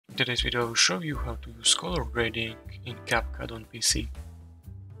today's video I will show you how to use color grading in Capcut on PC.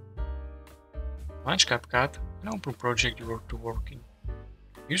 Launch Capcut and open project you want to work in.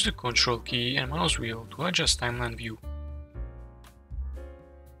 Use the Control key and mouse wheel to adjust timeline view.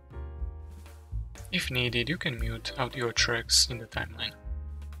 If needed, you can mute audio tracks in the timeline.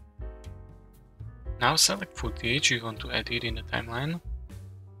 Now select footage you want to edit in the timeline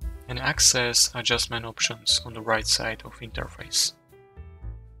and access adjustment options on the right side of interface.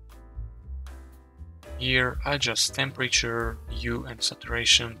 Here, adjust temperature, hue and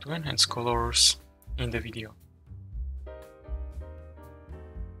saturation to enhance colors in the video.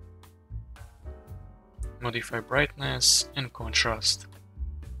 Modify brightness and contrast.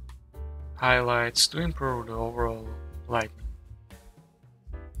 Highlights to improve the overall lighting.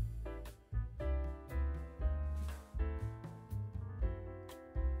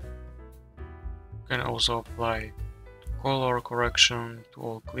 You can also apply color correction to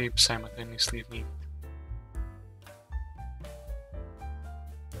all clips simultaneously if needed.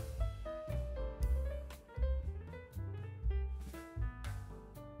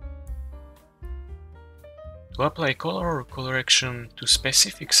 To apply color correction to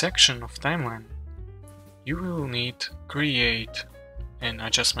specific section of timeline, you will need to create an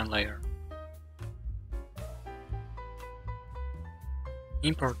adjustment layer.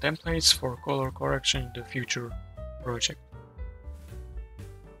 Import templates for color correction in the future project.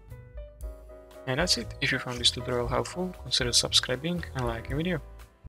 And that's it. If you found this tutorial helpful, consider subscribing and liking the video.